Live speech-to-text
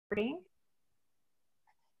recording.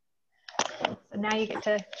 So now you get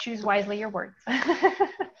to choose wisely your words. Right.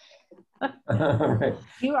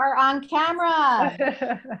 You are on camera.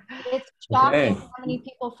 It's shocking how many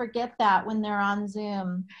people forget that when they're on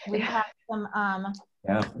Zoom. We've had some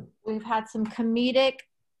comedic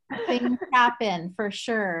things happen for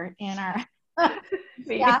sure in our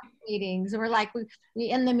staff meetings. We're like, we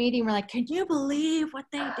end the meeting, we're like, can you believe what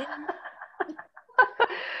they did?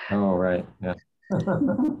 Oh, right. Yeah.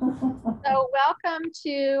 So welcome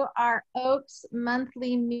to our OACS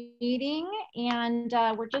monthly meeting, and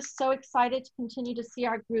we're just so excited to continue to see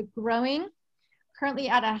our group growing. Currently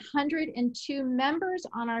at 102 members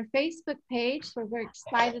on our Facebook page, so we're very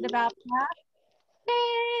excited about that.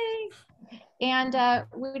 Yay! And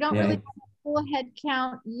we don't really have a full head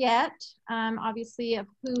count yet, obviously, of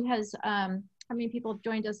who has, how many people have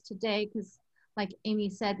joined us today, because like Amy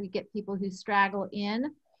said, we get people who straggle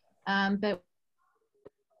in, but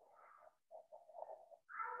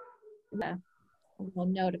a little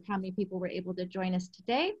note of how many people were able to join us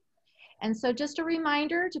today. And so just a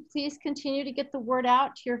reminder to please continue to get the word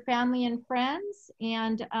out to your family and friends,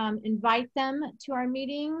 and invite them to our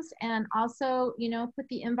meetings, and also, you know, put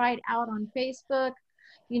the invite out on Facebook,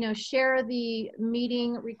 you know, share the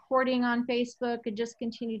meeting recording on Facebook, and just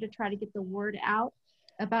continue to try to get the word out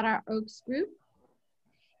about our OACS group.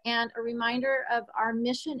 And a reminder of our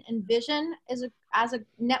mission and vision as a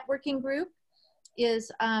networking group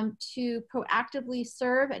is to proactively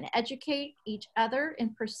serve and educate each other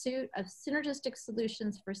in pursuit of synergistic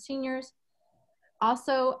solutions for seniors.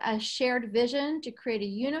 Also, a shared vision to create a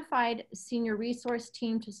unified senior resource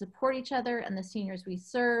team to support each other and the seniors we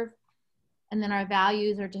serve. And then our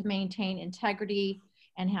values are to maintain integrity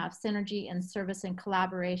and have synergy and service and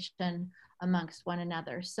collaboration amongst one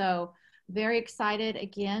another. So very excited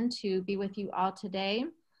again to be with you all today.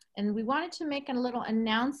 And we wanted to make a little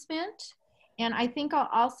announcement. And I think I'll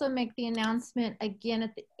also make the announcement again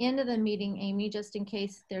at the end of the meeting, Amy, just in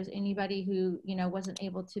case there's anybody who, you know, wasn't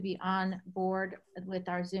able to be on board with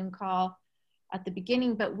our Zoom call at the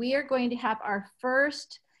beginning. But we are going to have our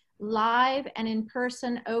first live and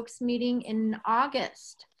in-person OACS meeting in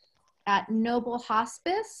August at Noble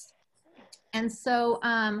Hospice. And so,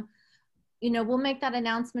 you know, we'll make that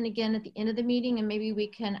announcement again at the end of the meeting, and maybe we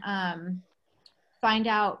can find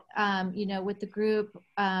out, you know, with the group,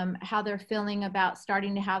 how they're feeling about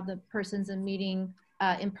starting to have the persons in meetings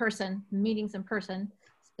in person,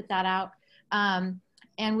 spit that out.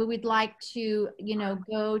 And we would like to, you know,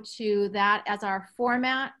 go to that as our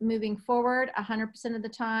format moving forward 100% of the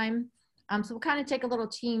time. So we'll kind of take a little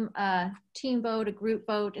team vote, a group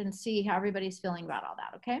vote, and see how everybody's feeling about all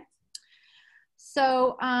that, okay?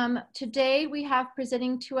 So today we have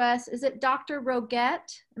presenting to us, is it Dr. Roget?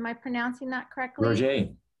 Am I pronouncing that correctly?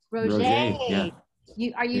 Roget. Roget.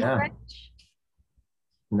 Yeah. Are you French?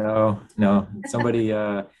 No. Somebody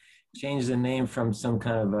changed the name from some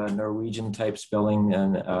kind of a Norwegian type spelling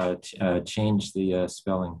and changed the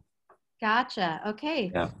spelling. Gotcha. Okay.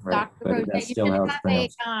 Yeah, right. Dr. Roget, that's you still should how it's have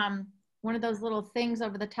pronounced. one of those little things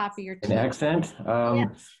over the top of your teeth. An accent? Yeah.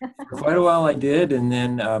 For quite a while I did, and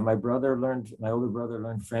then my older brother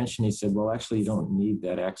learned French, and he said, well, actually you don't need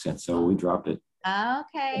that accent, so we dropped it.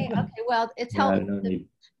 Okay. Well, it's helpful to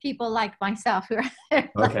people like myself who are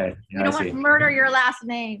like, okay. Yeah, you don't want to murder your last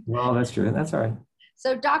name. Well, that's true. That's all right.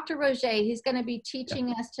 So Dr. Roget, he's going to be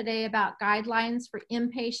teaching us today about guidelines for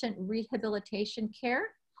inpatient rehabilitation care.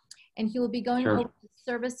 And he will be going over the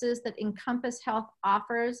services that Encompass Health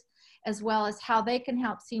offers, as well as how they can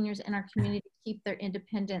help seniors in our community keep their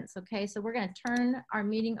independence. Okay, so we're going to turn our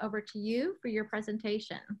meeting over to you for your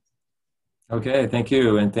presentation. Okay, thank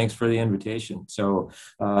you, and thanks for the invitation. So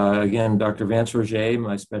again, Dr. Vance Roget,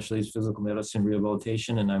 my specialty is physical medicine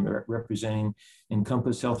rehabilitation, and I'm representing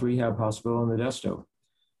Encompass Health Rehab Hospital in Modesto.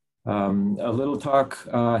 A little talk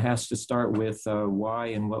has to start with why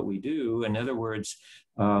and what we do. In other words,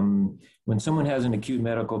 when someone has an acute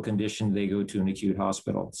medical condition, they go to an acute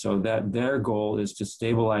hospital. So that their goal is to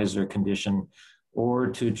stabilize their condition or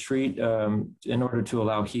to treat in order to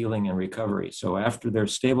allow healing and recovery. So after they're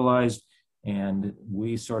stabilized, and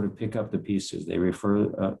we sort of pick up the pieces, they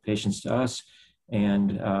refer patients to us,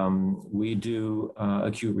 and we do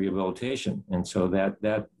acute rehabilitation. And so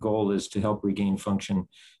that goal is to help regain function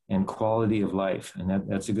and quality of life. And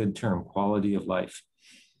that's a good term, quality of life.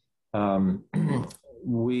 Being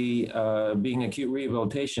acute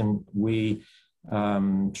rehabilitation, we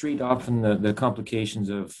treat often the complications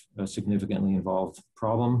of a significantly involved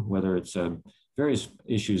problem, whether it's various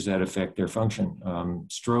issues that affect their function,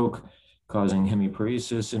 stroke causing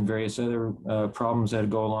hemiparesis and various other problems that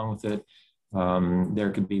go along with it,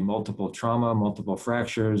 There could be multiple trauma, multiple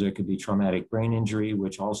fractures. There could be traumatic brain injury,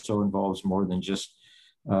 which also involves more than just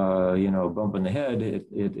bump in the head.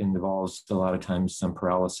 It involves a lot of times some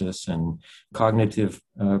paralysis and cognitive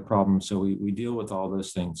problems. So we deal with all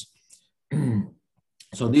those things.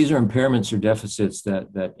 So these are impairments or deficits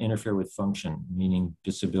that interfere with function, meaning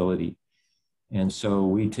disability. And so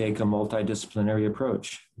we take a multidisciplinary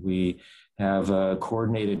approach. We have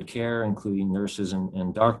coordinated care, including nurses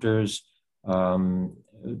and doctors.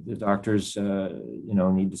 The doctors,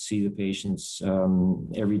 need to see the patients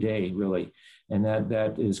every day, really. And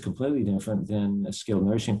that is completely different than a skilled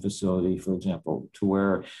nursing facility, for example, to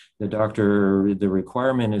where the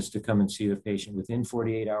requirement is to come and see the patient within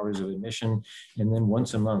 48 hours of admission, and then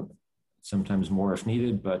once a month, sometimes more if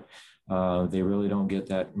needed, but they really don't get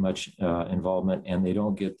that much involvement, and they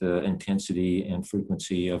don't get the intensity and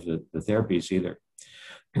frequency of the therapies either.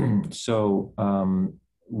 So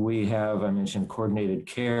we have, I mentioned, coordinated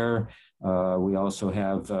care. We also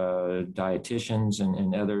have dietitians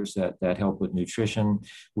and others that help with nutrition.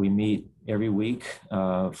 We meet every week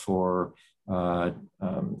for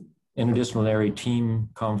interdisciplinary team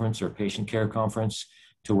conference or patient care conference,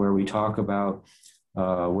 to where we talk about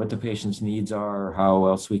what the patient's needs are, how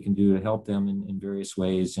else we can do to help them in various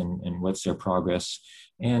ways, and what's their progress,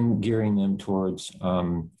 and gearing them towards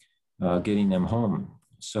getting them home.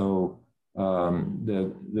 So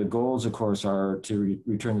the goals, of course, are to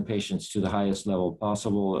return the patients to the highest level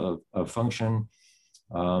possible of function,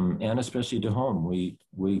 and especially to home. We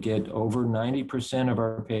get over 90% of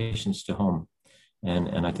our patients to home.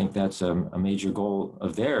 And I think that's a major goal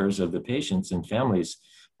of theirs, of the patients and families,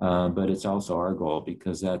 but it's also our goal,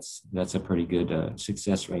 because that's a pretty good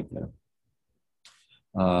success rate there.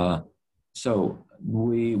 So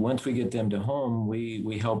once we get them to home,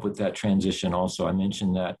 we help with that transition also. I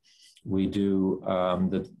mentioned that we do,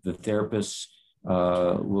 the therapists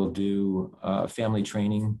will do family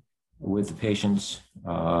training with the patients.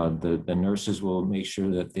 The nurses will make sure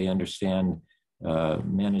that they understand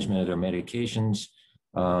management of their medications.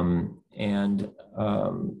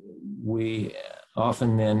 We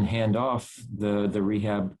often then hand off the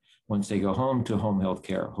rehab, once they go home, to home health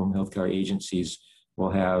care. Home health care agencies will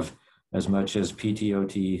have as much as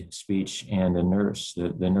PTOT, speech, and a nurse.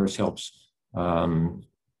 The nurse helps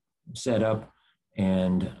set up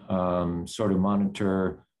and sort of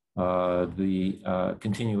monitor the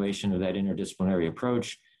continuation of that interdisciplinary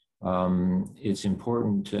approach. It's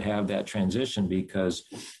important to have that transition, because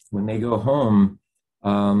when they go home,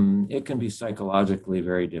 it can be psychologically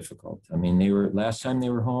very difficult. I mean, last time they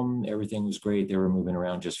were home, everything was great. They were moving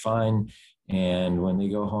around just fine. And when they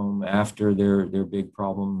go home after their big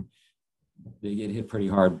problem, they get hit pretty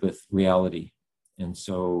hard with reality. And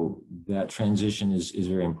so that transition is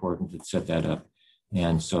very important to set that up.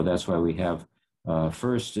 And so that's why we have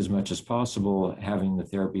first, as much as possible, having the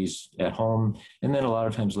therapies at home. And then a lot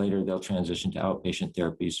of times later, they'll transition to outpatient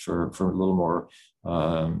therapies for a little more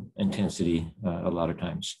intensity a lot of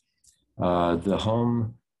times. The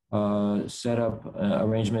home setup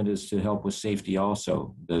arrangement is to help with safety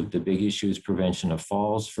also. The big issue is prevention of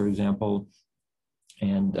falls, for example.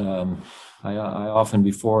 And I often,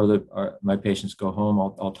 before my patients go home,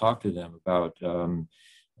 I'll talk to them about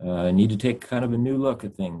need to take kind of a new look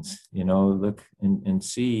at things, look and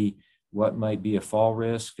see what might be a fall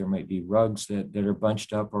risk. There might be rugs that are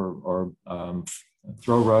bunched up, or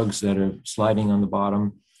throw rugs that are sliding on the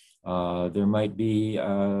bottom. There might be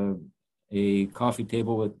a coffee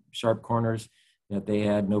table with sharp corners that they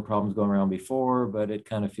had no problems going around before, but it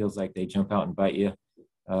kind of feels like they jump out and bite you,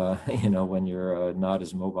 when you're not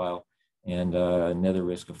as mobile, and another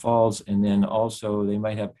risk of falls. And then also they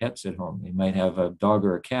might have pets at home. They might have a dog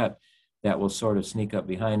or a cat that will sort of sneak up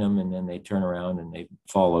behind them, and then they turn around and they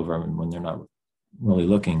fall over them when they're not really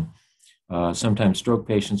looking. Sometimes stroke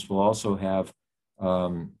patients will also have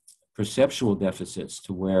perceptual deficits,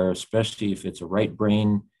 to where, especially if it's a right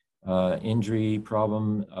brain injury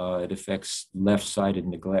problem, it affects left-sided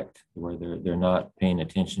neglect, where they're not paying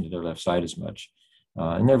attention to their left side as much.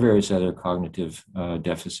 And there are various other cognitive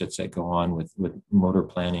deficits that go on with motor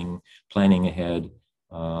planning ahead,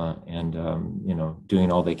 and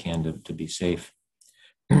doing all they can to be safe.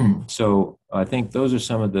 So I think those are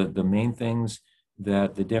some of the main things,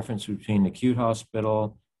 that the difference between acute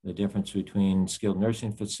hospital, the difference between skilled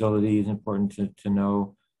nursing facility is important to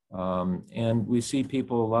know. And we see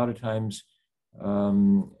people a lot of times,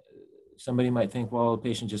 somebody might think, well, the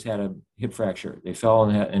patient just had a hip fracture. They fell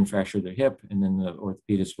and fractured their hip, and then the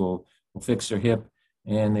orthopedist will fix their hip,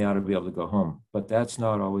 and they ought to be able to go home. But that's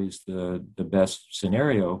not always the best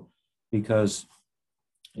scenario, because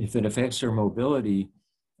if it affects their mobility,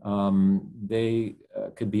 they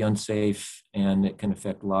could be unsafe, and it can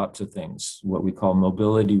affect lots of things, what we call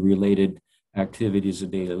mobility-related activities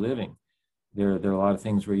of daily living. There are a lot of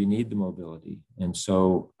things where you need the mobility. And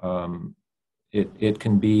so it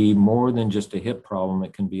can be more than just a hip problem.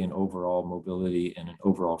 It can be an overall mobility and an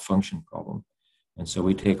overall function problem. And so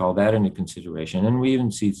we take all that into consideration. And we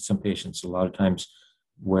even see some patients a lot of times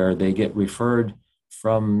where they get referred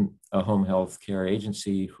from a home health care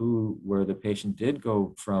agency where the patient did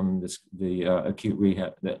go from the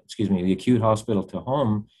acute hospital to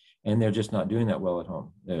home, and they're just not doing that well at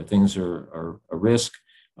home. Things are a risk.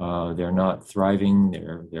 They're not thriving.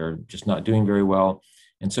 They're just not doing very well.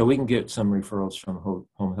 And so we can get some referrals from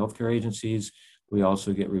home health care agencies. We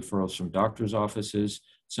also get referrals from doctors' offices.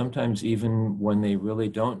 Sometimes even when they really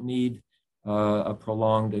don't need a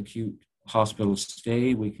prolonged acute hospital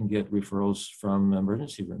stay, we can get referrals from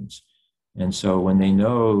emergency rooms. And so when they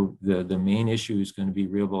know the main issue is going to be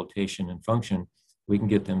rehabilitation and function, we can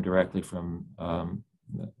get them directly from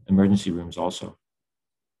emergency rooms also.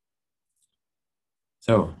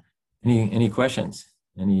 So any questions,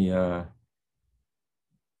 any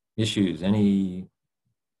issues, any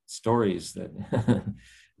stories that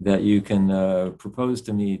that you can propose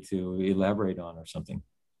to me to elaborate on or something?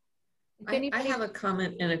 I have a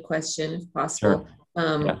comment and a question, if possible.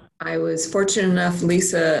 Sure. Yeah. I was fortunate enough,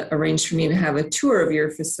 Lisa arranged for me to have a tour of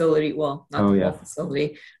your facility. Well, not the whole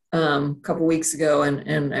facility, a couple weeks ago.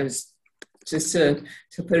 And I was just to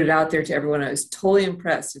put it out there to everyone, I was totally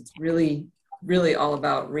impressed. It's really, really all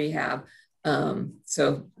about rehab.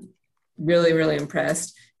 So really, really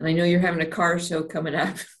impressed. And I know you're having a car show coming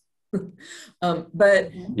up.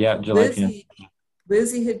 But yeah, July.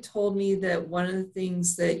 Lizzie had told me that one of the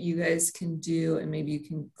things that you guys can do, and maybe you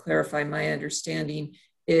can clarify my understanding,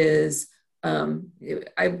 is I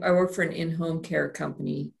work for an in-home care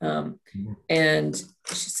company. And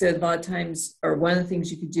she said a lot of times, or one of the things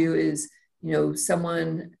you could do is,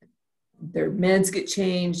 someone, their meds get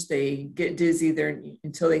changed, they get dizzy,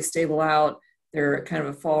 until they stable out, they're kind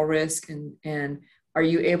of a fall risk. And are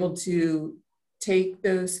you able to take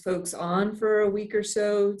those folks on for a week or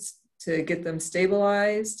so to get them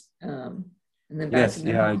stabilized, and then back yes, to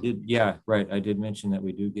them? yeah, I did. Yeah, right. I did mention that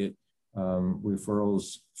we do get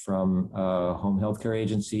referrals from home healthcare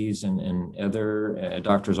agencies and other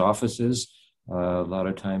doctors' offices. A lot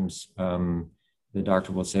of times, the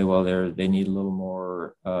doctor will say, well, they need a little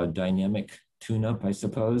more dynamic tune-up, I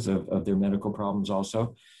suppose, of their medical problems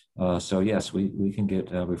also. So yes, we can get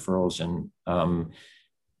referrals, and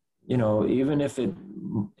even if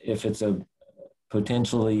it's a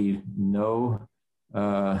potentially no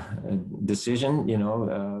decision,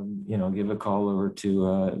 give a call over to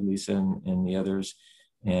Lisa and the others,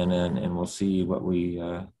 and we'll see what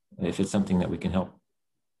if it's something that we can help.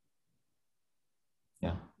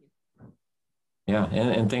 Yeah,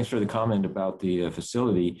 and thanks for the comment about the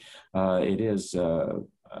facility. It is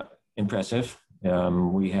impressive.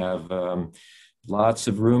 We have lots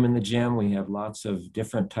of room in the gym. We have lots of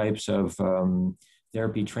different types of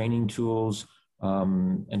therapy training tools.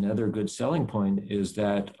 Another good selling point is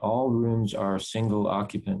that all rooms are single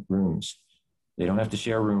occupant rooms. They don't have to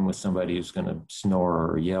share a room with somebody who's going to snore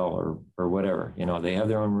or yell or whatever. They have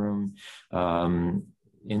their own room.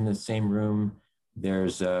 In the same room,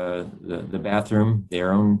 there's the bathroom,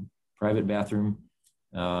 their own private bathroom.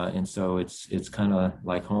 And so it's kind of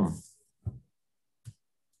like home.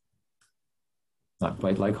 Not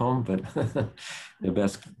quite like home, but the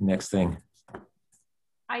best next thing.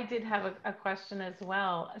 I did have a question as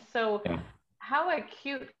well. So how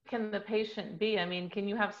acute can the patient be? I mean, can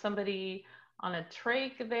you have somebody on a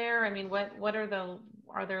trach there? I mean, what are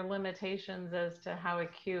there limitations as to how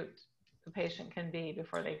acute the patient can be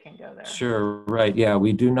before they can go there? Sure, right. Yeah,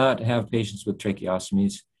 we do not have patients with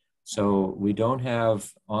tracheostomies. So we don't have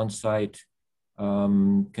on-site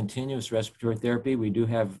continuous respiratory therapy. We do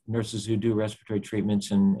have nurses who do respiratory treatments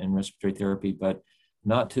and respiratory therapy, but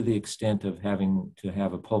not to the extent of having to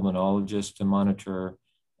have a pulmonologist to monitor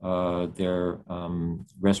their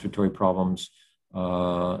respiratory problems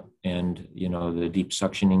and the deep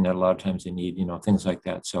suctioning that a lot of times they need, things like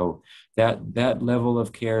that. So that level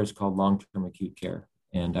of care is called long-term acute care.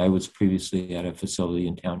 And I was previously at a facility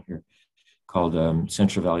in town here called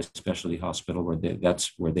Central Valley Specialty Hospital, where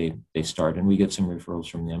that's where they start, and we get some referrals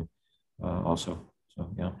from them also. So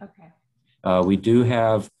yeah. Okay. We do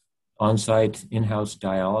have on-site in-house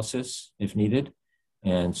dialysis if needed,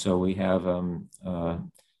 and so we have a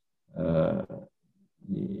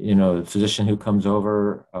physician who comes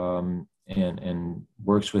over and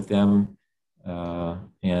works with them,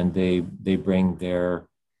 and they bring their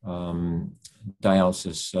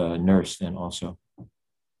dialysis nurse then also.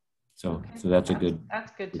 So, Okay. so that's a good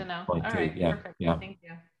That's good to know. point All too. right, Yeah, perfect. yeah, Thank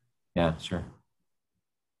you. yeah, sure.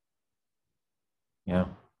 Yeah.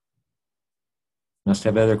 Must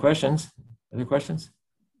have other questions. Other questions?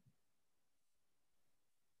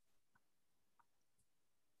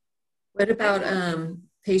 What about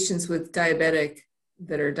patients with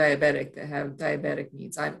that are diabetic that have diabetic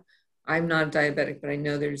needs? I'm not diabetic, but I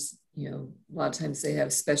know there's, you know, a lot of times they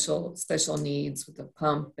have special needs with a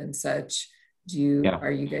pump and such.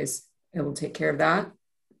 Are you guys able to take care of that?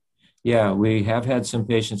 Yeah, we have had some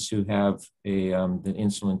patients who have the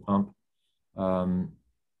insulin pump.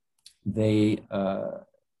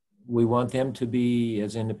 We want them to be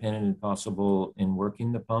as independent as possible in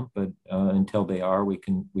working the pump, but until they are, we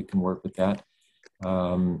can work with that.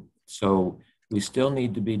 So we still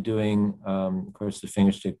need to be doing, of course, the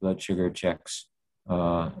fingerstick blood sugar checks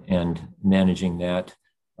and managing that.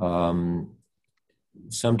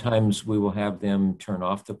 Sometimes we will have them turn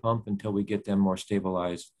off the pump until we get them more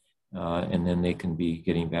stabilized, and then they can be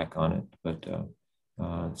getting back on it. But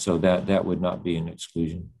so that would not be an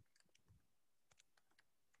exclusion.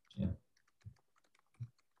 Yeah.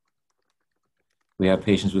 We have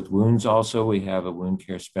patients with wounds also. We have a wound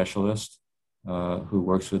care specialist who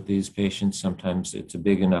works with these patients. Sometimes it's a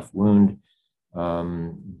big enough wound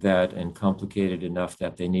and complicated enough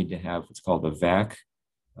that they need to have what's called a VAC.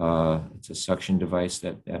 It's a suction device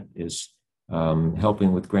that is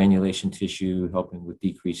helping with granulation tissue, helping with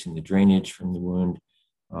decreasing the drainage from the wound.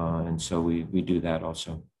 And so we do that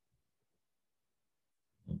also.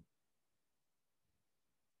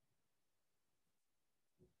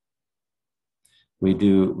 We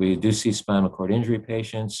do see spinal cord injury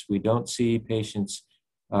patients. We don't see patients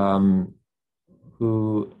who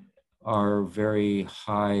are very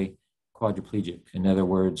high quadriplegic. In other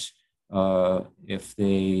words, if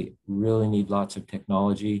they really need lots of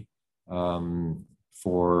technology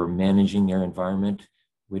for managing their environment,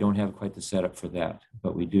 we don't have quite the setup for that.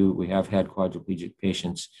 But we have had quadriplegic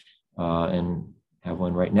patients and have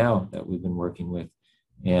one right now that we've been working with.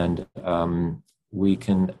 And we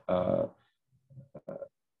can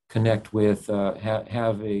connect with,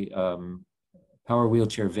 have a power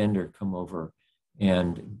wheelchair vendor come over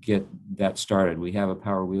and get that started. We have a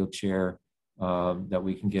power wheelchair that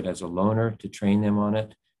we can get as a loaner to train them on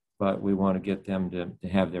it, but we want to get them to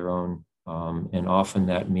have their own. And often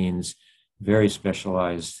that means very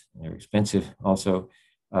specialized, they're expensive also,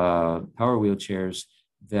 power wheelchairs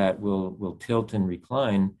that will tilt and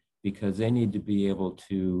recline because they need to be able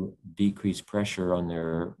to decrease pressure on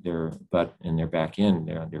their butt and their back end,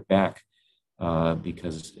 their back.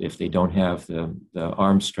 Because if they don't have the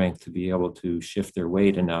arm strength to be able to shift their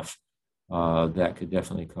weight enough, that could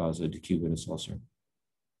definitely cause a decubitus ulcer.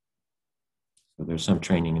 So there's some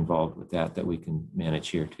training involved with that we can manage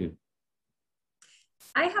here too.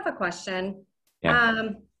 I have a question.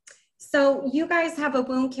 Yeah. So you guys have a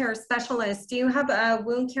wound care specialist. Do you have a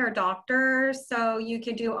wound care doctor so you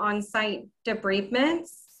could do on-site debridements?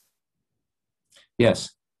 Yes,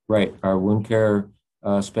 right. Our wound care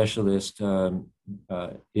specialist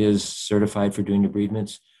is certified for doing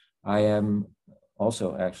debridements. I am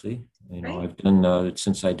also, actually. I've done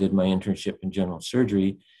since I did my internship in general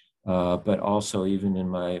surgery, but also even in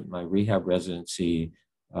my rehab residency,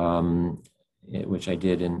 which I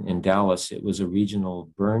did in Dallas. It was a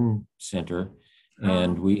regional burn center,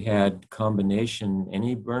 and we had combination,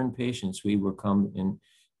 any burn patients we were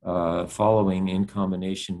following in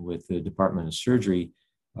combination with the Department of Surgery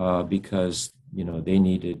because, they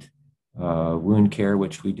needed wound care,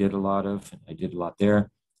 which we did a lot of, I did a lot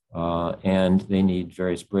there, and they need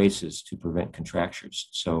various braces to prevent contractures.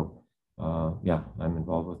 So yeah, I'm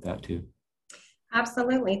involved with that too.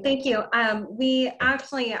 Absolutely. Thank you.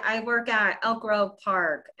 I work at Elk Grove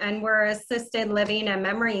Park, and we're assisted living and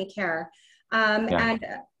memory care. And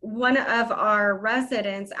one of our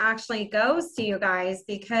residents actually goes to you guys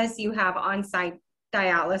because you have on-site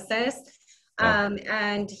dialysis.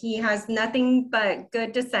 And he has nothing but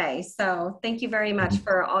good to say. So thank you very much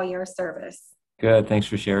for all your service. Good. Thanks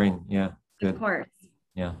for sharing. Yeah. Good. Of course.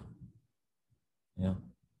 Yeah. Yeah.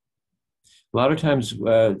 A lot of times,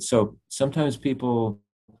 so sometimes people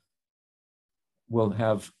will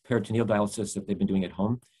have peritoneal dialysis that they've been doing at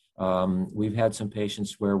home. We've had some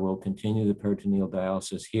patients where we'll continue the peritoneal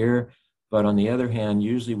dialysis here, but on the other hand,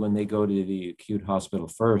 usually when they go to the acute hospital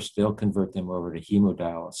first, they'll convert them over to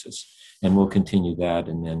hemodialysis, and we'll continue that,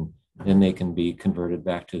 and then they can be converted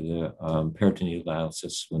back to the peritoneal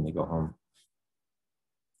dialysis when they go home.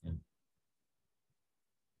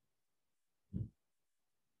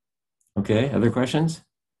 Okay, other questions?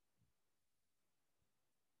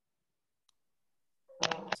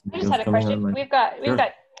 I just had a question. We've got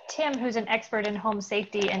Tim, who's an expert in home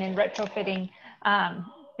safety and in retrofitting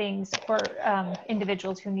things for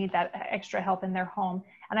individuals who need that extra help in their home.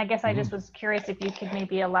 And I guess I just was curious if you could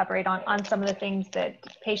maybe elaborate on some of the things that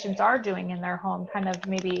patients are doing in their home, kind of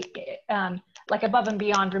maybe like above and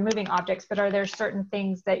beyond removing objects, but are there certain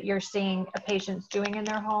things that you're seeing patients doing in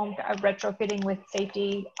their home, retrofitting with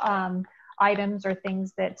safety items or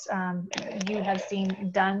things that you have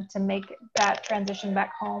seen done to make that transition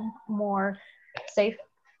back home more safe?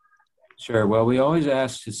 Sure. Well, we always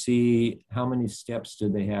ask to see how many steps do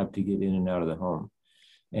they have to get in and out of the home.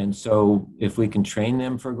 And so if we can train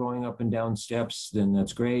them for going up and down steps, then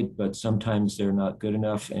that's great. But sometimes they're not good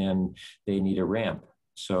enough and they need a ramp.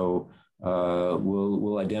 So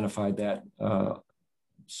we'll identify that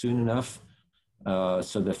soon enough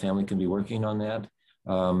so the family can be working on that.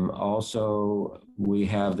 Also, we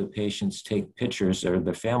have the patients take pictures, or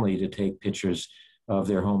the family to take pictures of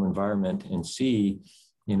their home environment and see,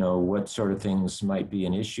 you know, what sort of things might be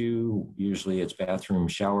an issue. Usually it's bathroom,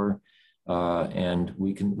 shower, and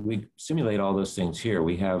we simulate all those things here.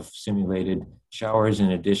 We have simulated showers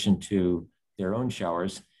in addition to their own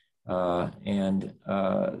showers. So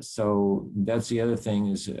that's the other thing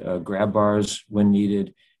is grab bars when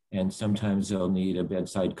needed. And sometimes they'll need a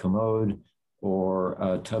bedside commode or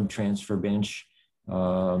a tub transfer bench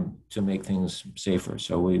to make things safer.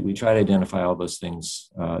 So we try to identify all those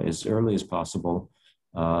things as early as possible.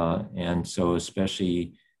 And so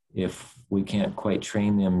especially if we can't quite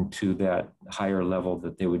train them to that higher level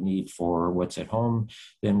that they would need for what's at home,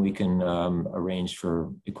 then we can arrange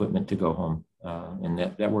for equipment to go home. And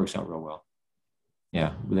that works out real well.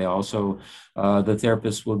 Yeah, they also, the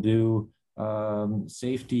therapist will do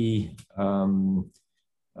safety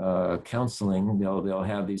counseling. They'll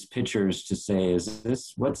have these pictures to say, is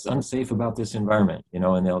this, what's unsafe about this environment? You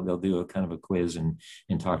know, and they'll do a kind of a quiz and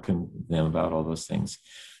talk to them about all those things.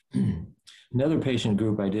 Another patient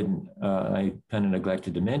group I kind of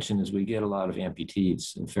neglected to mention is we get a lot of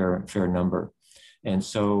amputees, a fair number. And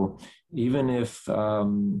so even if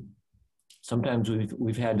sometimes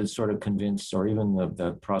we've had to sort of convince, or even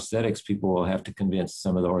the prosthetics people will have to convince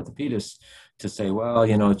some of the orthopedists to say, well,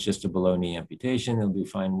 you know, it's just a below knee amputation, they'll be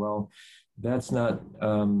fine. Well, that's not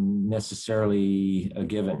necessarily a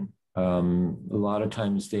given. A lot of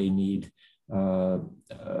times they need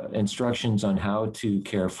instructions on how to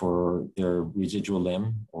care for their residual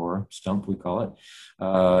limb, or stump we call it.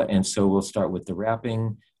 And so we'll start with the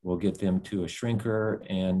wrapping. We'll get them to a shrinker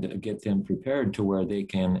and get them prepared to where they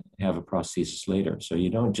can have a prosthesis later. So you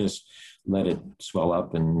don't just let it swell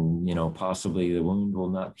up and, you know, possibly the wound will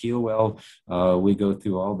not heal well. We go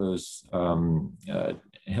through all those,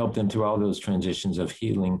 help them through all those transitions of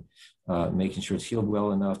healing, making sure it's healed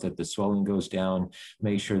well enough that the swelling goes down,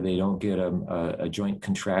 make sure they don't get a joint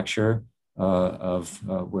contracture of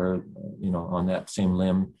where, you know, on that same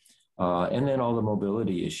limb. And then all the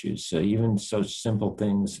mobility issues. So even such simple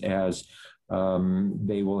things as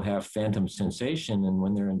they will have phantom sensation, and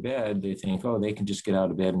when they're in bed, they think, oh, they can just get out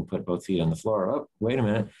of bed and put both feet on the floor. Oh, wait a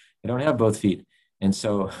minute, I don't have both feet. And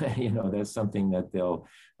so, you know, that's something that they'll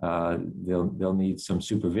need some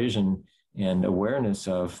supervision and awareness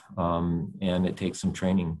of, and it takes some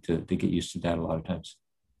training to get used to that a lot of times.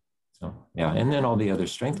 So yeah, and then all the other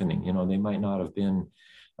strengthening. You know, they might not have been,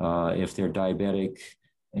 if they're diabetic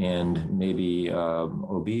and maybe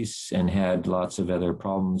obese and had lots of other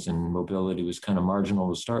problems, and mobility was kind of marginal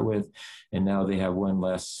to start with, and now they have one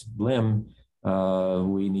less limb,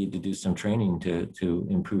 we need to do some training to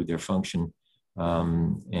improve their function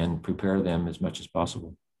and prepare them as much as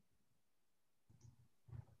possible.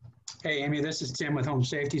 Hey, Amy, this is Tim with Home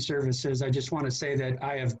Safety Services. I just want to say that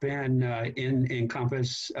I have been in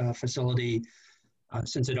Encompass facility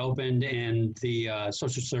since it opened, and the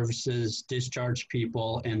social services discharge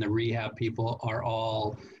people and the rehab people are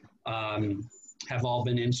all have all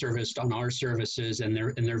been in service on our services, and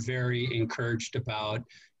they're very encouraged about,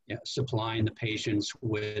 you know, supplying the patients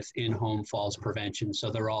with in-home falls prevention. So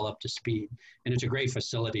they're all up to speed, and it's a great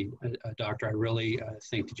facility, Doctor. I really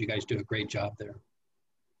think that you guys do a great job there.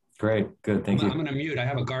 Great, good, thank you. I'm going to mute. I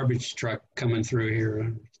have a garbage truck coming through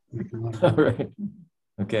here. All right,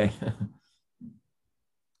 okay.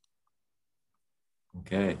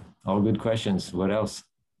 Okay, all good questions. What else?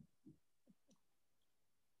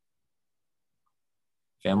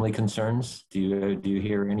 Family concerns? Do you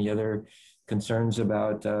hear any other concerns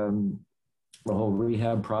about the whole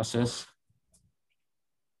rehab process?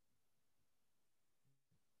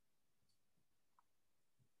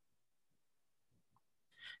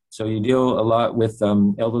 So you deal a lot with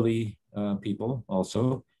elderly people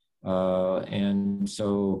also. And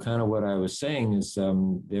so kind of what I was saying is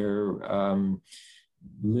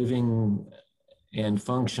living and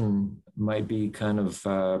function might be kind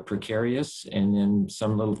of precarious, and then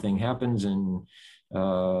some little thing happens and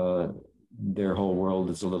their whole world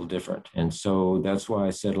is a little different. And so that's why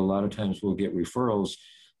I said a lot of times we'll get referrals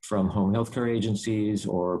from home healthcare agencies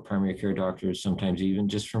or primary care doctors, sometimes even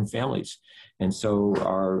just from families. And so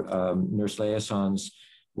our nurse liaisons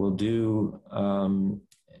will do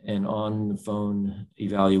an on-the-phone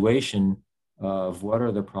evaluation of what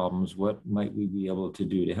are the problems, what might we be able to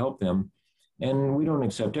do to help them. And we don't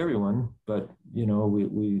accept everyone, but you know,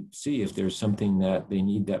 we see if there's something that they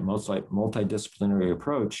need, that multidisciplinary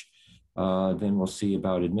approach, then we'll see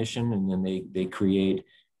about admission, and then they create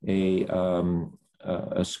a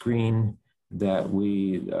screen that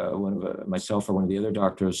myself or one of the other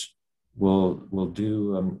doctors will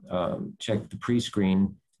do, check the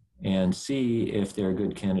pre-screen and see if they're a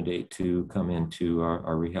good candidate to come into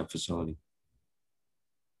our rehab facility.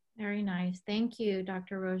 Very nice. Thank you,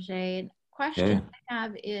 Dr. Roget. Question I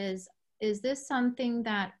have is this something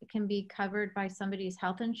that can be covered by somebody's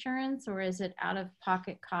health insurance, or is it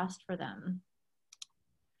out-of-pocket cost for them?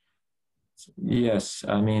 Yes,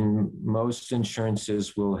 I mean, most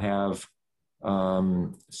insurances will have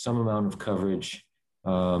some amount of coverage,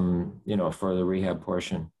 you know, for the rehab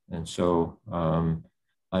portion. And so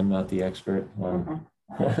I'm not the expert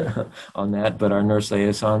on that, but our nurse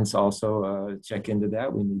liaisons also check into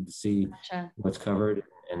that. We need to see what's covered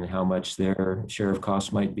and how much their share of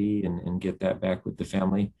costs might be, and get that back with the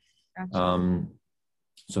family. Gotcha.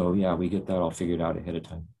 So yeah, we get that all figured out ahead of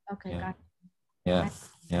time. Okay, yeah. gotcha. Yeah,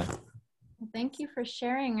 yeah. Well, thank you for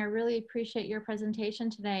sharing. I really appreciate your presentation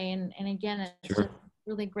today. And again, it's just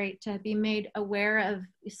really great to be made aware of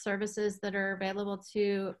services that are available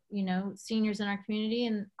to, you know, seniors in our community,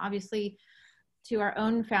 and obviously to our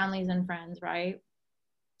own families and friends, right?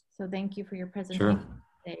 So thank you for your presentation. Sure.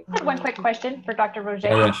 I have one quick question for Dr. Roget.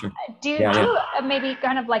 Yeah, sure. Do you do maybe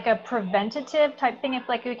kind of like a preventative type thing, if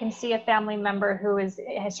like we can see a family member who is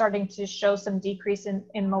starting to show some decrease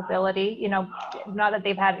in mobility, you know, not that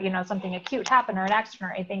they've had, you know, something acute happen or an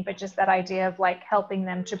accident or anything, but just that idea of like helping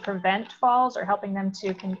them to prevent falls or helping them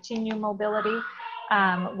to continue mobility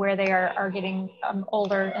where they are getting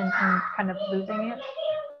older and kind of losing it?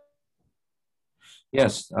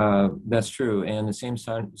 Yes, that's true. And the same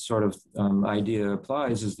sort of idea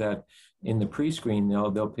applies, is that in the pre-screen,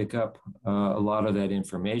 they'll pick up a lot of that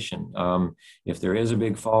information. If there is a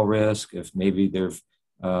big fall risk, if maybe there's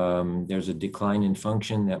a decline in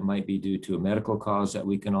function that might be due to a medical cause that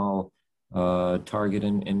we can all target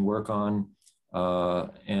and work on.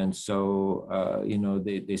 And so, you know,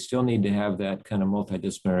 they still need to have that kind of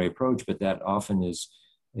multidisciplinary approach, but that often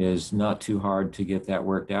is not too hard to get that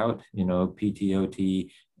worked out, you know, PTOT,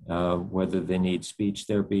 whether they need speech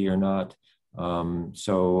therapy or not.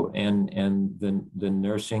 So, and the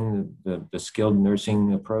nursing, the skilled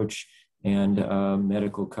nursing approach, and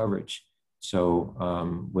medical coverage. So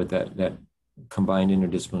with that combined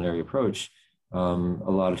interdisciplinary approach, a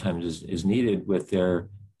lot of times is needed with their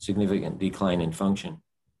significant decline in function.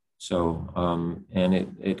 So, and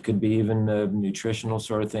it could be even a nutritional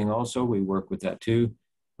sort of thing also. We work with that too.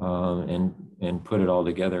 And put it all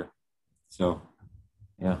together. So,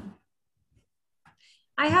 yeah.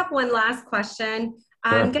 I have one last question.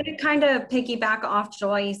 Sure. I'm going to kind of piggyback off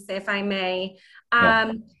Joyce, if I may.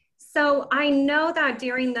 So I know that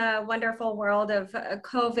during the wonderful world of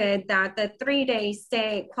COVID, that the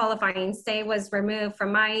 3-day qualifying stay was removed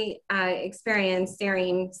from my experience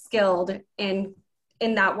during skilled in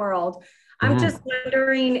that world. I'm just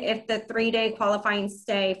wondering if the 3-day qualifying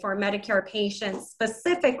stay for Medicare patients,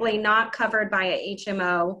 specifically not covered by a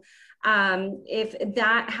HMO, if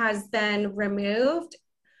that has been removed,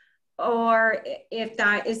 or if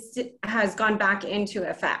that has gone back into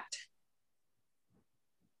effect.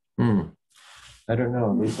 I don't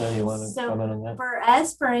know. Lisa, you want to comment on that? For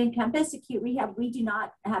us, for Encompass Acute Rehab, we do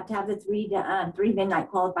not have to have the 3 midnight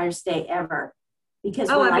qualifier stay ever, because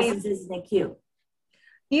we're licensed as an acute.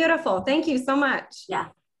 Beautiful. Thank you so much. Yeah.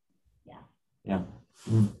 Yeah,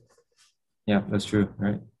 that's true.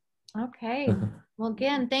 Right. Okay. Well,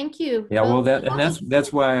 again, thank you. Yeah. Well,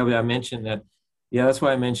 that's why I mentioned that. Yeah, that's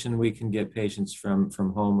why I mentioned we can get patients from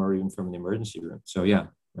home or even from the emergency room. So yeah,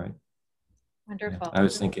 right. Wonderful. Yeah. I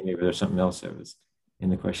was thinking maybe there's something else that was in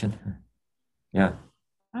the question. Yeah.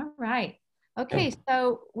 All right. Okay.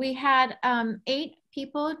 So we had 8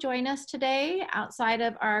 people join us today outside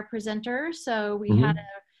of our presenter. So we had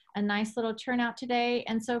a nice little turnout today.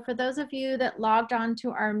 And so for those of you that logged on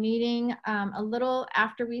to our meeting a little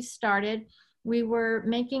after we started, we were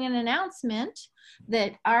making an announcement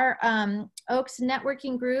that our OACS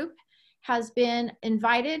networking group has been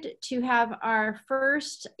invited to have our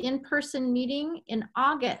first in-person meeting in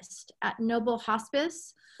August at Noble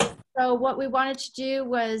Hospice. So what we wanted to do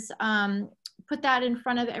was put that in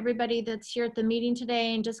front of everybody that's here at the meeting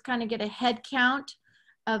today and just kind of get a head count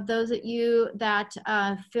of those of you that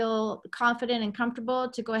feel confident and comfortable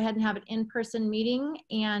to go ahead and have an in-person meeting,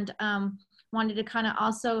 and wanted to kind of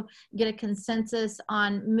also get a consensus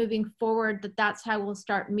on moving forward that that's how we'll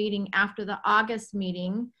start meeting after the August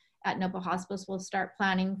meeting at Noble Hospice. We'll start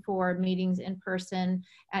planning for meetings in person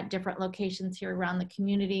at different locations here around the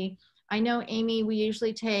community. I know, Amy, we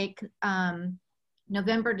usually take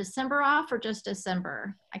November, December off, or just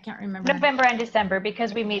December? I can't remember. November and December,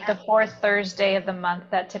 because we meet the fourth Thursday of the month.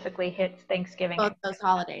 That typically hits Thanksgiving. Both those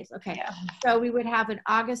holidays. Okay. Yeah. So we would have an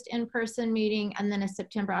August in-person meeting and then a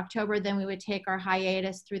September, October. Then we would take our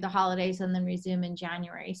hiatus through the holidays and then resume in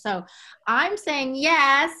January. So I'm saying,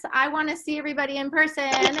 yes, I want to see everybody in person.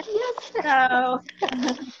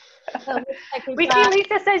 So we see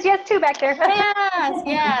Lisa says yes too back there. Yes,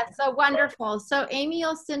 yes. So wonderful. So Amy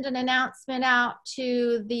will send an announcement out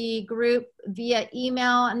to the group via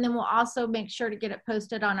email, and then we'll also make sure to get it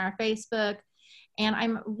posted on our Facebook. And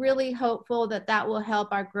I'm really hopeful that that will help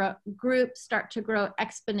our group start to grow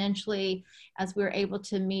exponentially as we're able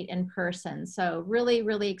to meet in person. So really,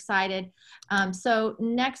 really excited. So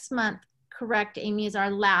next month, correct, Amy, is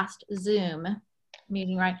our last Zoom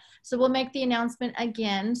meeting, right? So we'll make the announcement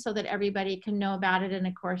again so that everybody can know about it. And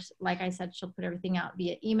of course, like I said, she'll put everything out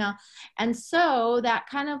via email. And so that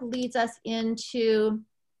kind of leads us into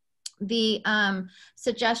the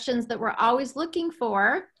suggestions that we're always looking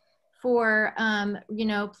for you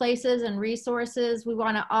know, places and resources. We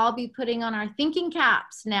want to all be putting on our thinking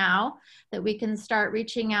caps now that we can start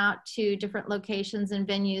reaching out to different locations and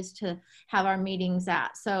venues to have our meetings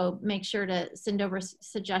at. So make sure to send over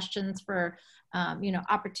suggestions for you know,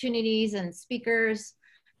 opportunities and speakers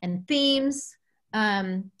and themes.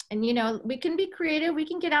 And, you know, we can be creative. We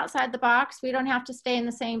can get outside the box. We don't have to stay in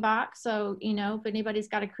the same box. So, you know, if anybody's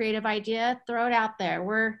got a creative idea, throw it out there.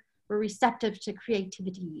 We're receptive to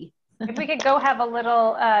creativity. If we could go have a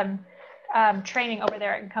little training over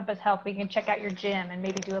there at Encompass Health, we can check out your gym and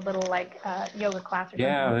maybe do a little like yoga class or something.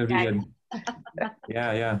 Yeah, that'd be good.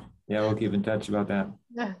 Yeah, we'll keep in touch about that.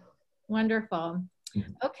 Yeah. Wonderful.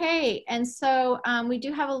 Okay, and so we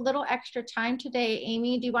do have a little extra time today.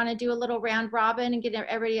 Amy, do you want to do a little round robin and give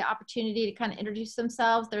everybody an opportunity to kind of introduce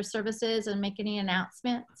themselves, their services, and make any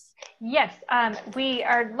announcements? Yes, we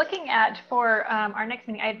are looking at, for our next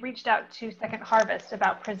meeting, I had reached out to Second Harvest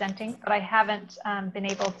about presenting, but I haven't been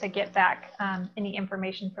able to get back any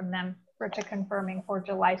information from them to confirming for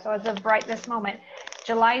July. So as of right this moment,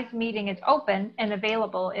 July's meeting is open and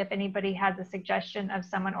available if anybody has a suggestion of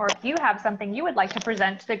someone, or if you have something you would like to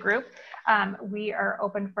present to the group. We are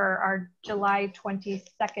open for our July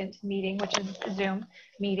 22nd meeting, which is a Zoom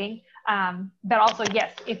meeting. But also,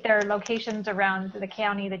 yes, if there are locations around the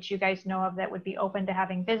county that you guys know of that would be open to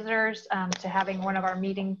having visitors, to having one of our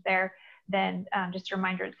meetings there, then just a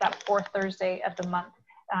reminder, it's that fourth Thursday of the month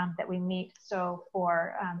that we meet. So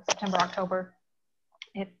for September, October,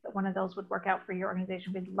 if one of those would work out for your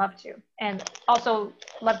organization, we'd love to. And also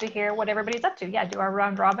love to hear what everybody's up to. Yeah, do our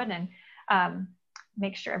round robin and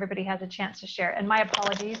make sure everybody has a chance to share. And my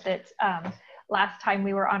apologies that last time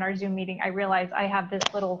we were on our Zoom meeting, I realized I have this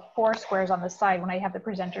little 4 squares on the side when I have the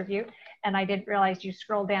presenter view. And I didn't realize you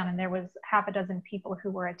scroll down and there was half a dozen people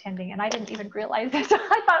who were attending, and I didn't even realize it. So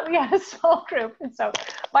I thought we had a small group. And so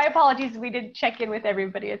my apologies, we did check in with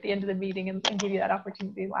everybody at the end of the meeting and give you that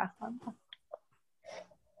opportunity last month.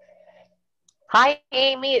 Hi,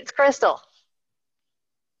 Amy, it's Crystal.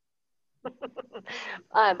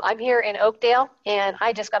 I'm here in Oakdale, and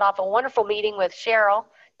I just got off a wonderful meeting with Cheryl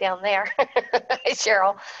down there. Hi,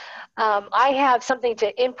 Cheryl. I have something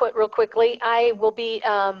to input real quickly. I will be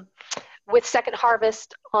with Second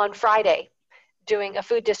Harvest on Friday doing a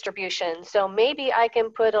food distribution. So maybe I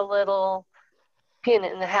can put a little pin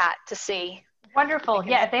in the hat to see. Wonderful.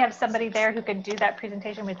 Yeah, if they have somebody there who can do that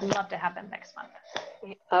presentation, we'd love to have them next month.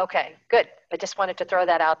 Okay, good. I just wanted to throw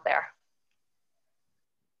that out there.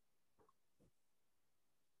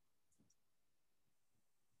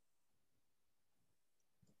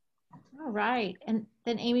 All right. And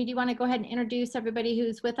then Amy, do you want to go ahead and introduce everybody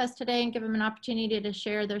who's with us today and give them an opportunity to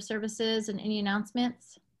share their services and any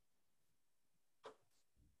announcements?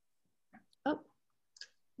 Oh.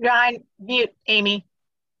 Yeah, I mute Amy.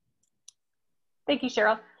 Thank you,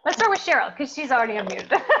 Cheryl. Let's start with Cheryl because she's already unmuted.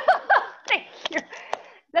 Thank you.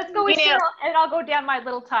 Let's go with Cheryl, and I'll go down my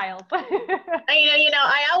little tile.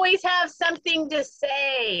 I always have something to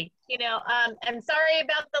say. I'm sorry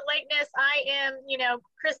about the lateness. I am,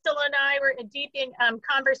 Crystal and I were deep in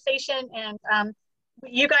conversation, and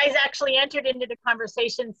you guys actually entered into the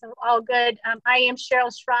conversation, so all good. I am Cheryl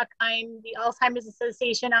Schrock. I'm the Alzheimer's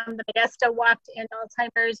Association. I'm the Modesto Walk to End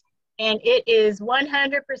Alzheimer's, and it is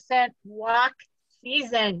 100% walk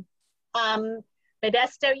season.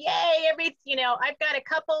 Modesto, yay! I've got a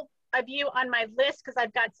couple of you on my list because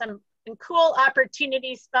I've got some cool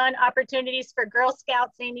opportunities, fun opportunities for Girl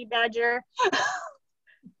Scouts, Amy Badger,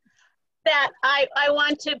 that I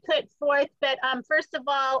want to put forth. But first of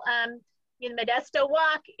all, Modesto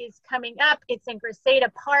Walk is coming up. It's in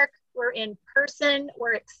Reseda Park. We're in person.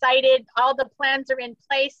 We're excited. All the plans are in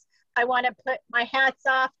place. I want to put my hats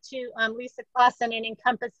off to Lisa Clausen and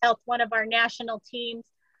Encompass Health, one of our national teams.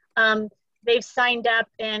 They've signed up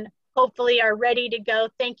and hopefully are ready to go.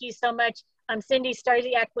 Thank you so much. Cindy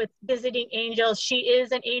Starziak with Visiting Angels. She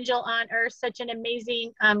is an angel on earth, such an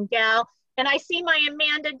amazing gal. And I see my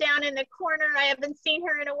Amanda down in the corner. I haven't seen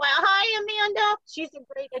her in a while. Hi, Amanda. She's a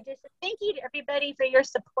great addition. Thank you to everybody for your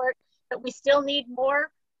support, but we still need more.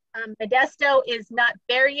 Modesto is not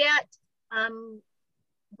there yet.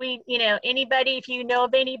 Anybody, if you know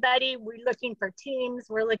of anybody, we're looking for teams.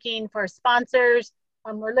 We're looking for sponsors.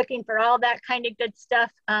 We're looking for all that kind of good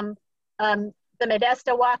stuff. The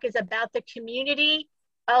Modesto Walk is about the community.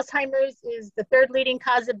 Alzheimer's is the third leading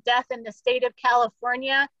cause of death in the state of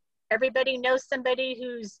California. Everybody knows somebody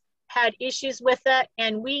who's had issues with it,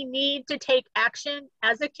 and we need to take action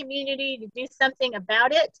as a community to do something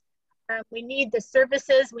about it. We need the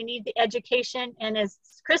services, we need the education, and as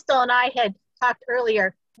Crystal and I had talked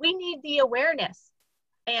earlier, we need the awareness.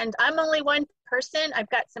 And I'm only one person. I've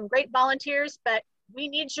got some great volunteers, but we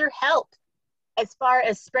need your help as far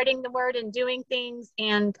as spreading the word and doing things.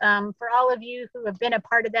 And for all of you who have been a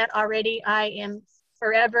part of that already, I am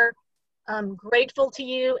forever grateful to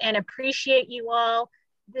you and appreciate you all.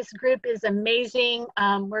 This group is amazing.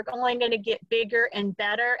 We're only going to get bigger and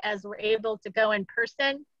better as we're able to go in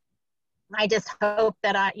person. I just hope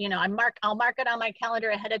that I'll mark it on my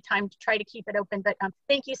calendar ahead of time to try to keep it open. But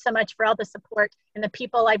thank you so much for all the support and the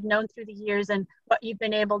people I've known through the years and what you've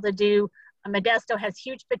been able to do. Modesto has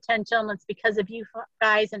huge potential, and it's because of you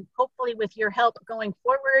guys, and hopefully with your help going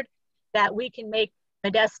forward that we can make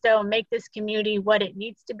Modesto, make this community what it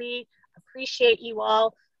needs to be. Appreciate you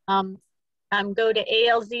all. Go to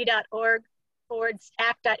alz.org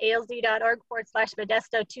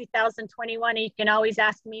act.alz.org/Modesto 2021. And you can always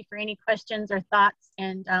ask me for any questions or thoughts,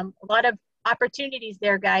 and a lot of opportunities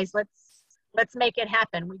there, guys. Let's make it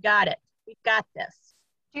happen. We got it. We've got this.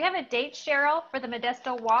 Do you have a date, Cheryl, for the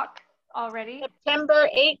Modesto Walk already? September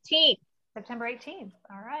 18th. September 18th.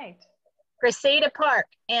 All right. Reseda Park,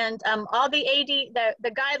 and all the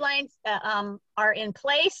the guidelines are in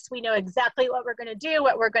place. We know exactly what we're going to do,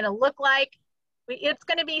 what we're going to look like. It's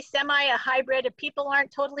going to be a hybrid. If people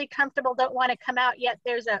aren't totally comfortable, don't want to come out yet,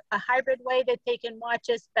 there's a hybrid way that they can watch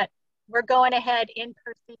us, but we're going ahead in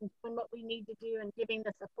person, doing what we need to do and giving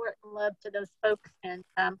the support and love to those folks. And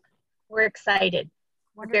we're excited.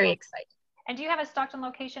 We're very excited. And do you have a Stockton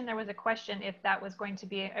location? There was a question if that was going to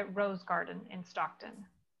be a Rose Garden in Stockton.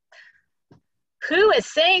 Who is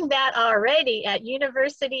saying that already at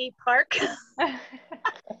University Park?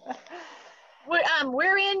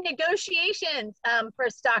 We're in negotiations for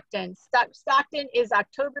Stockton. Stockton is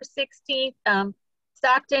October 16th.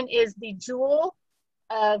 Stockton is the jewel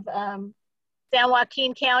of San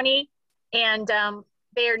Joaquin County, and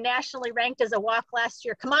they are nationally ranked as a walk last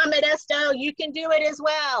year. Come on, Modesto, you can do it as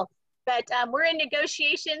well. But we're in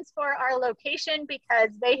negotiations for our location because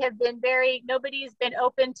they have been nobody's been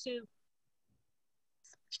open to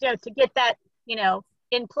get that,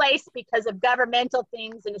 in place because of governmental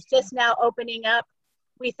things, and it's just now opening up.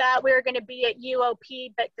 We thought we were going to be at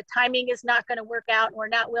UOP, but the timing is not going to work out, and we're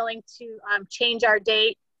not willing to change our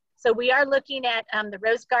date. So we are looking at the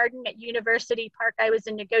Rose Garden at University Park. I was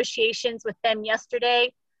in negotiations with them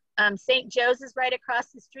yesterday. St. Joe's is right across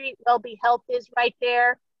the street. WellBe Health is right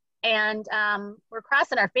there. And we're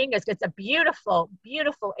crossing our fingers. It's a beautiful,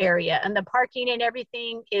 beautiful area, and the parking and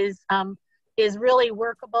everything is really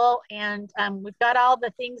workable, and we've got all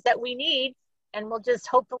the things that we need, and we'll just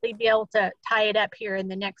hopefully be able to tie it up here in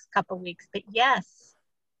the next couple of weeks. But yes,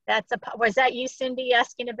 was that you, Cindy,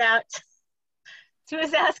 asking about? She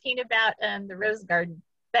was asking about the Rose Garden.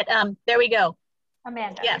 But there we go.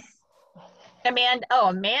 Amanda. Yes. Amanda. Oh,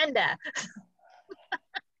 Amanda.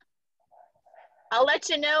 I'll let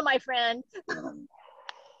you know, my friend.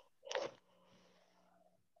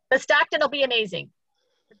 But Stockton will be amazing.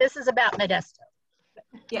 This is about Modesto.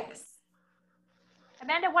 Yes.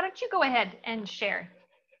 Amanda, why don't you go ahead and share?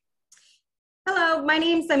 Hello, my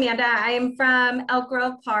name's Amanda. I am from Elk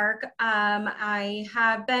Grove Park. I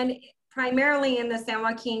have been primarily in the San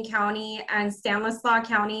Joaquin County and Stanislaus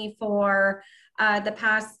County for the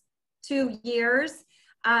past 2 years.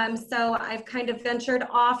 So I've kind of ventured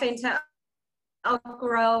off into Elk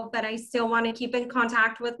Grove, but I still want to keep in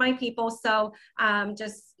contact with my people. So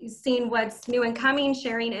just seeing what's new and coming,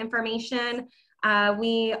 sharing information.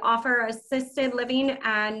 We offer assisted living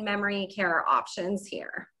and memory care options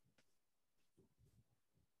here.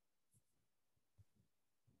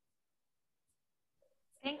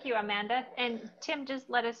 Thank you, Amanda. And Tim just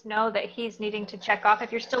let us know that he's needing to check off.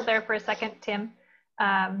 If you're still there for a second, Tim,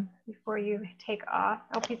 before you take off.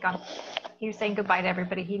 Oh, he's gone. He was saying goodbye to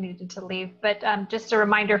everybody. He needed to leave. But just a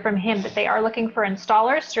reminder from him that they are looking for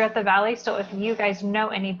installers throughout the valley. So if you guys know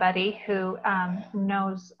anybody who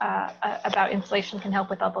knows about installation, can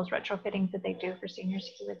help with all those retrofittings that they do for seniors,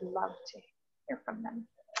 he would love to hear from them.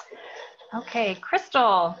 Okay,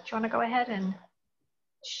 Crystal, do you want to go ahead and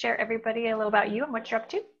share everybody a little about you and what you're up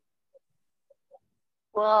to?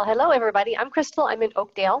 Well, hello everybody. I'm Crystal. I'm in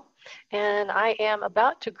Oakdale, and I am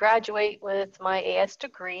about to graduate with my AS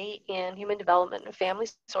degree in Human Development and Family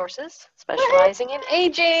Sources, specializing in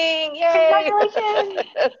aging. Yay! Congratulations!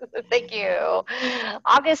 Thank you.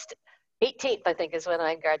 August 18th, I think, is when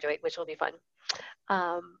I graduate, which will be fun.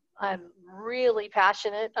 I'm really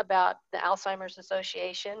passionate about the Alzheimer's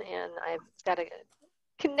Association, and I've got a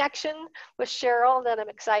connection with Cheryl that I'm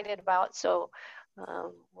excited about. So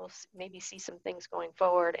we'll maybe see some things going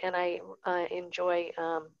forward. And I enjoy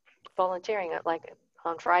volunteering. Like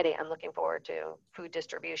on Friday, I'm looking forward to food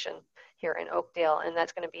distribution here in Oakdale, and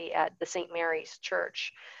that's going to be at the St. Mary's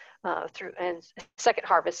Church and Second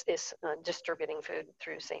Harvest is distributing food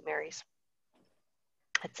through St. Mary's.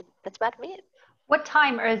 That's about me. What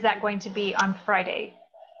time is that going to be on Friday?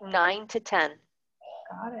 9 to 10.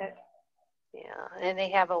 Got it. Yeah, and they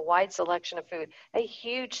have a wide selection of food. A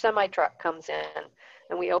huge semi-truck comes in,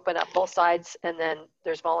 and we open up both sides, and then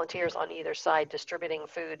there's volunteers on either side distributing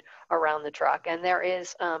food around the truck. And there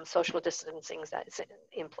is social distancing that's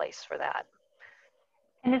in place for that.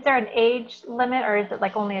 And is there an age limit, or is it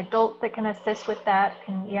like only adults that can assist with that?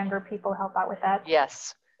 Can younger people help out with that?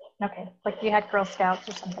 Yes. Okay, like you had Girl Scouts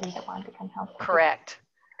or somebody that wanted to come help. Correct.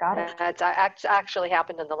 Got it. It's actually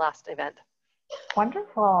happened in the last event.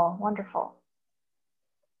 Wonderful, wonderful.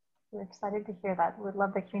 We're excited to hear that. We'd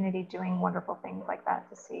love the community doing wonderful things like that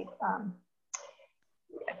to see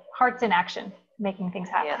hearts in action, making things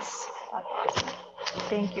happen. Yes. That's awesome.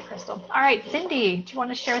 Thank you, Crystal. All right, Cindy, do you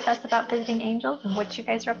want to share with us about Visiting Angels and what you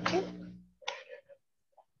guys are up to?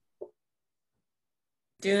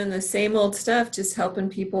 Doing the same old stuff, just helping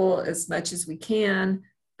people as much as we can.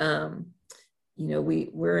 You know,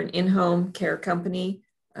 we're an in-home care company.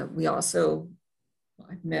 We also,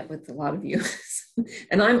 I've met with a lot of you,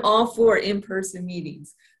 and I'm all for in-person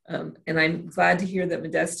meetings. And I'm glad to hear that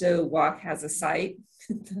Modesto Walk has a site.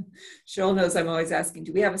 Cheryl knows I'm always asking,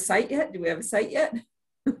 do we have a site yet? Do we have a site yet?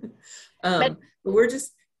 But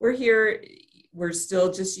we're here. We're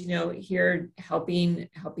still just, you know, here helping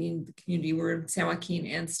the community. We're in San Joaquin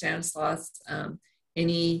and Stanislaus.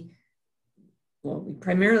 We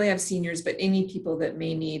primarily have seniors, but any people that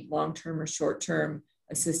may need long-term or short-term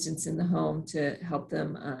assistance in the home to help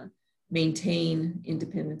them maintain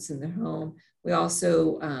independence in their home. We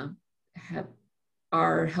also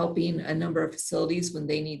are helping a number of facilities when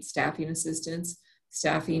they need staffing assistance.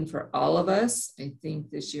 Staffing for all of us, I think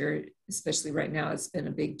this year, especially right now, it's been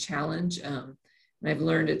a big challenge. And I've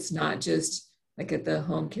learned it's not just like at the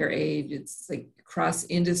home care aid, it's like across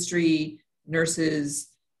industry, nurses,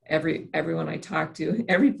 everyone I talk to,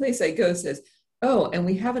 every place I go says, oh, and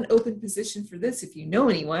we have an open position for this if you know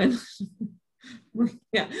anyone.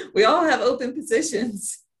 Yeah, we all have open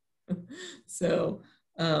positions. So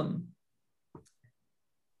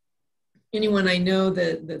anyone I know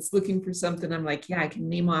that's looking for something, I'm like, yeah, I can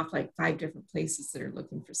name off like 5 different places that are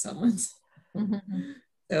looking for someone.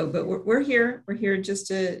 So, but we're here. We're here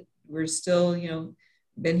we're still, you know,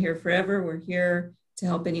 been here forever. We're here to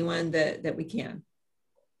help anyone that we can.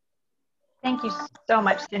 Thank you so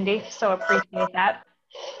much, Cindy. So appreciate that.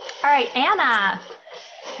 All right, Anna,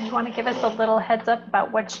 you want to give us a little heads up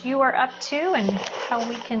about what you are up to and how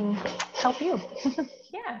we can help you?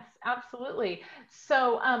 Yes, absolutely.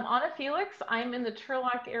 So Anna Felix, I'm in the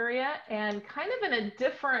Turlock area and kind of in a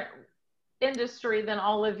different industry than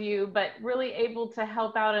all of you, but really able to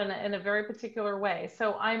help out in a very particular way.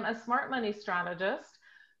 So I'm a smart money strategist.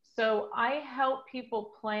 So I help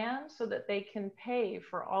people plan so that they can pay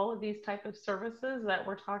for all of these type of services that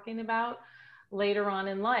we're talking about. later on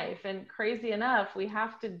in life. And crazy enough, we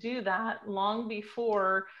have to do that long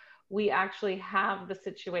before we actually have the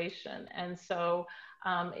situation. And so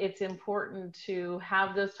it's important to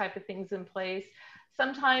have those type of things in place.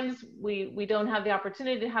 Sometimes we don't have the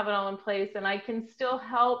opportunity to have it all in place, and I can still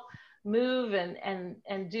help move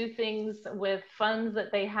and do things with funds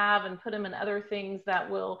that they have and put them in other things that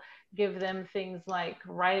will give them things like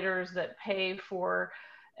riders that pay for,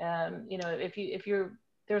 you know, if you're,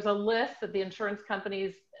 there's a list that the insurance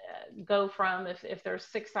companies go from. If there's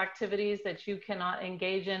 6 activities that you cannot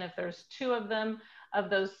engage in, if there's 2 of them, of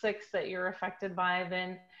those 6 that you're affected by,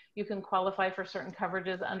 then you can qualify for certain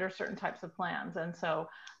coverages under certain types of plans. And so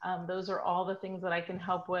those are all the things that I can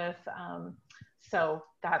help with. So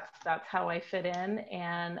that's how I fit in,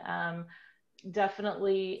 and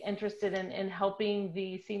definitely interested in helping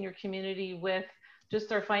the senior community with just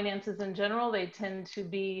their finances in general. They tend to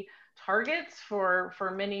be targets for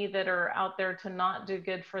many that are out there to not do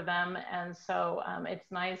good for them. And so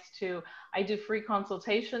it's nice to, I do free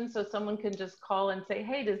consultations, so someone can just call and say,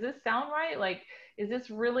 hey, does this sound right? Like, is this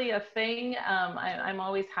really a thing? I'm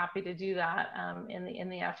always happy to do that in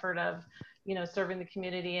the effort of, you know, serving the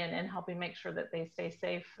community and helping make sure that they stay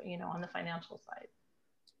safe, you know, on the financial side.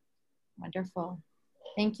 Wonderful.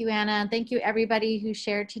 Thank you, Anna. Thank you, everybody who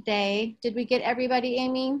shared today. Did we get everybody,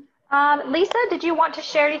 Amy? Lisa, did you want to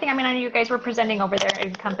share anything? I mean, I know you guys were presenting over there at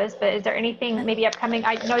Encompass, but is there anything maybe upcoming?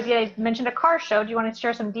 I know you guys mentioned a car show. Do you want to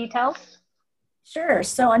share some details? Sure.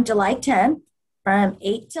 So on July 10th, from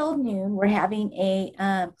 8 till noon, we're having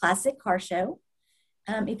a classic car show.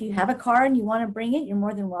 If you have a car and you want to bring it, you're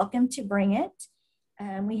more than welcome to bring it.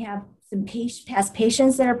 We have some past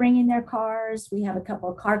patients that are bringing their cars. We have a couple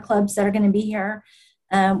of car clubs that are going to be here.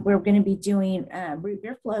 We're going to be doing root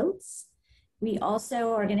beer floats. We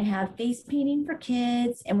also are going to have face painting for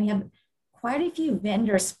kids, and we have quite a few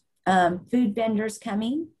vendors, food vendors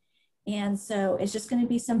coming. And so it's just going to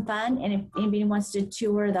be some fun. And if anybody wants to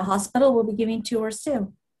tour the hospital, we'll be giving tours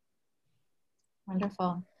too.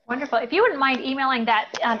 Wonderful. Wonderful. If you wouldn't mind emailing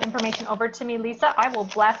that information over to me, Lisa, I will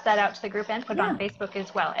blast that out to the group and put it on Facebook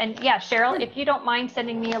as well. And yeah, Cheryl, if you don't mind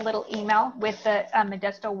sending me a little email with the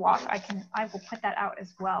Modesto walk, I will put that out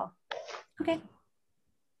as well. Okay.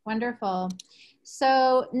 Wonderful.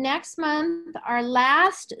 So next month, our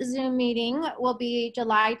last Zoom meeting will be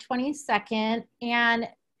July 22nd. And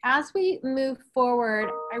as we move forward,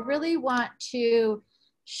 I really want to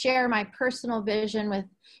share my personal vision with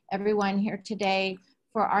everyone here today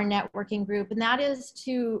for our networking group. And that is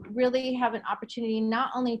to really have an opportunity not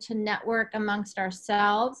only to network amongst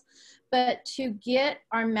ourselves, but to get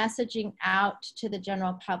our messaging out to the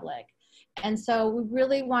general public. And so we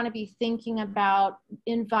really want to be thinking about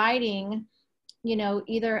inviting, you know,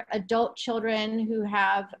 either adult children who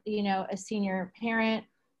have, you know, a senior parent,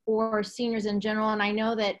 or seniors in general. And I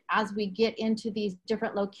know that as we get into these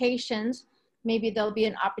different locations, maybe there'll be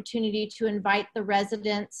an opportunity to invite the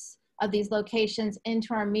residents of these locations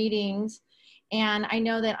into our meetings. And I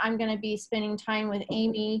know that I'm going to be spending time with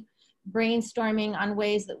Amy brainstorming on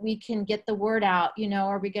ways that we can get the word out. You know,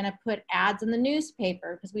 are we going to put ads in the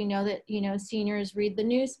newspaper? Because we know that, you know, seniors read the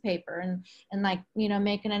newspaper, and like, you know,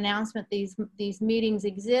 make an announcement these meetings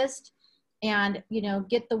exist, and, you know,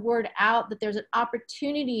 get the word out that there's an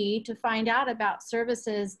opportunity to find out about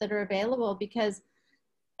services that are available, because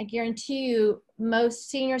I guarantee you most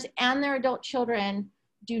seniors and their adult children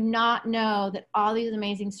do not know that all these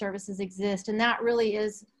amazing services exist. And that really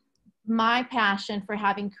is my passion for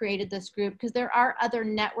having created this group, because there are other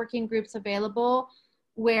networking groups available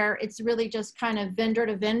where it's really just kind of vendor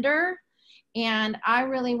to vendor. And I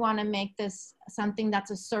really want to make this something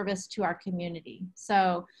that's a service to our community.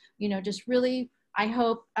 So, you know, just really, I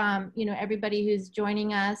hope, you know, everybody who's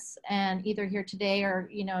joining us, and either here today or,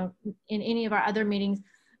 you know, in any of our other meetings,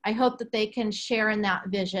 I hope that they can share in that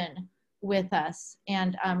vision with us,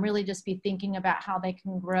 and really just be thinking about how they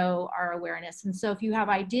can grow our awareness. And so if you have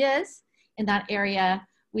ideas in that area,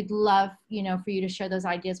 we'd love, you know, for you to share those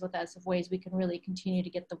ideas with us of ways we can really continue to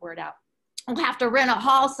get the word out. We'll have to rent a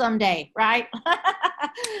hall someday, right?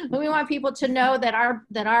 We want people to know that our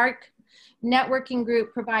networking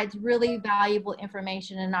group provides really valuable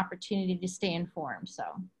information and opportunity to stay informed. So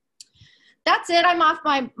that's it. I'm off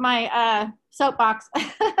my soapbox.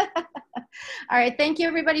 All right. Thank you,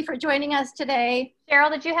 everybody, for joining us today. Cheryl,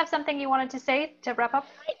 did you have something you wanted to say to wrap up?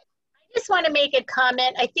 I just want to make a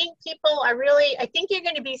comment. I think people are really, I think you're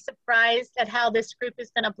going to be surprised at how this group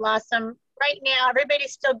is going to blossom. Right now,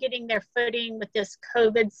 everybody's still getting their footing with this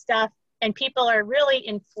COVID stuff, and people are really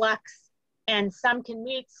in flux, and some can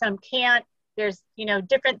meet, some can't. There's, you know,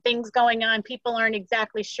 different things going on. People aren't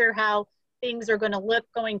exactly sure how things are going to look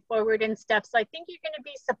going forward and stuff. So I think you're going to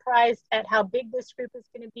be surprised at how big this group is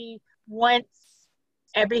going to be once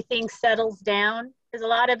everything settles down. Because a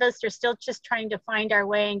lot of us are still just trying to find our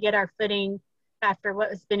way and get our footing after what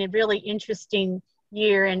has been a really interesting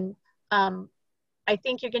year. And I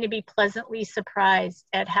think you're going to be pleasantly surprised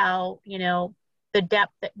at how, you know, the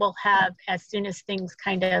depth that we'll have as soon as things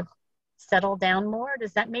kind of settle down more.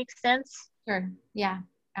 Does that make sense? Sure. Yeah,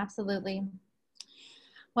 absolutely.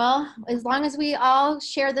 Well, as long as we all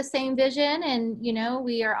share the same vision and, you know,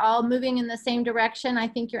 we are all moving in the same direction, I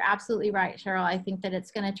think you're absolutely right, Cheryl. I think that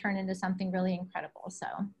it's going to turn into something really incredible. So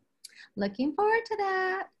looking forward to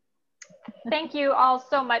that. Thank you all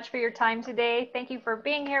so much for your time today. Thank you for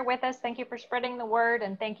being here with us. Thank you for spreading the word.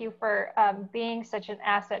 And thank you for being such an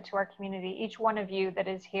asset to our community. Each one of you that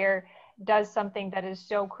is here does something that is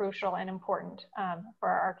so crucial and important for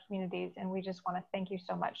our communities. And we just want to thank you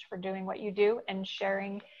so much for doing what you do and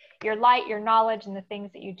sharing your light, your knowledge, and the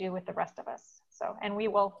things that you do with the rest of us. So, and we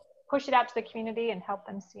will push it out to the community and help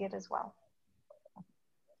them see it as well.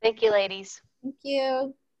 Thank you, ladies. Thank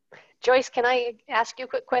you. Joyce, can I ask you a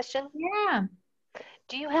quick question? Yeah.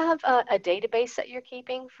 Do you have a database that you're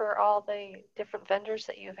keeping for all the different vendors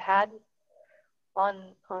that you've had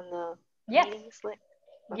on the meetings? Okay,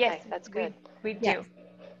 Yes, that's good. We do. Yes.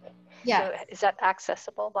 Yes. So is that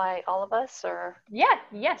accessible by all of us, or? Yeah,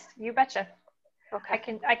 yes, you betcha.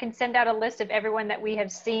 Okay. I can send out a list of everyone that we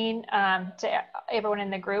have seen to everyone in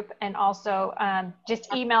the group, and also just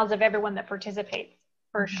emails of everyone that participates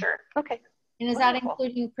for sure. Okay. And is Wonderful. that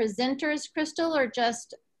including presenters, Crystal, or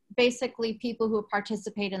just basically people who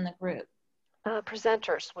participate in the group?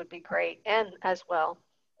 Presenters would be great, and as well.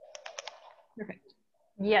 Perfect.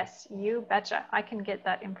 Yes, you betcha. I can get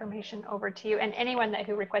that information over to you and anyone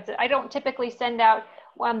who requests it. I don't typically send out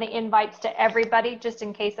the invites to everybody, just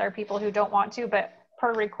in case there are people who don't want to, but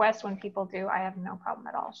per request, when people do, I have no problem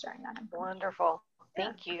at all sharing that information. Wonderful.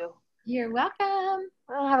 Thank you. You're welcome.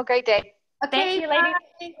 Well, have a great day. Okay, thank you,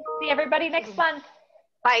 ladies. See everybody next month.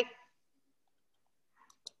 Bye.